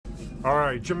All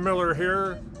right, Jim Miller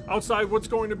here. Outside what's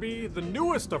going to be the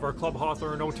newest of our Club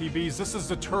Hawthorne OTBs. This is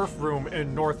the turf room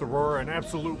in North Aurora, an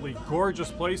absolutely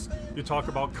gorgeous place. You talk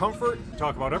about comfort, you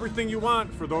talk about everything you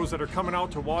want for those that are coming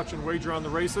out to watch and wager on the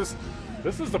races.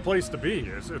 This is the place to be.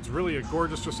 It's really a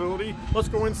gorgeous facility. Let's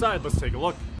go inside, let's take a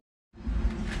look.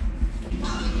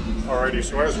 Alrighty,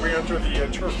 so as we enter the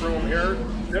turf room here,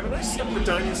 we have a nice separate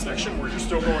dining section where you're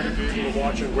still going to be able to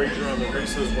watch and wager on the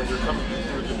races when you're coming in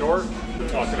through the door. You're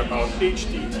talking about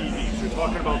HD TVs, you're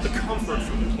talking about the comfort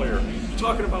for the player, you're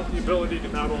talking about the ability to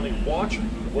not only watch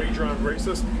and wager on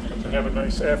races, but to have a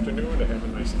nice afternoon, to have a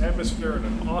nice atmosphere and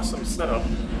an awesome setup.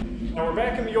 Now we're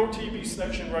back in the OTB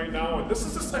section right now, and this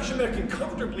is a section that can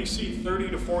comfortably seat 30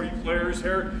 to 40 players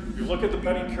here. If you look at the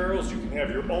betting carols, you can have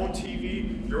your own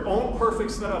TV, your own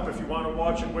perfect setup if you want to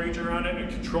watch and wager on it and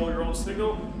control your own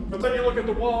signal. But then you look at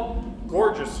the wall,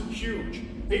 gorgeous, huge,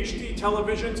 HD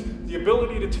televisions, the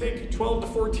ability to take 12 to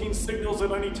 14 signals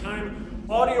at any time,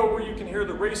 audio where you can hear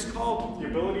the race call, the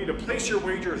ability to place your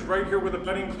wagers right here with a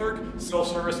betting clerk,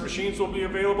 self-service machines will be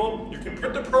available. You can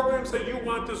print the programs that you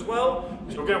want as well.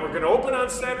 So again, we're going to open on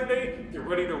Saturday, get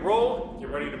ready to roll, get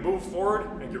ready to move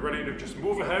forward, and get ready to just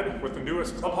move ahead with the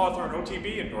newest Club Hawthorne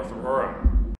OTB in North Aurora.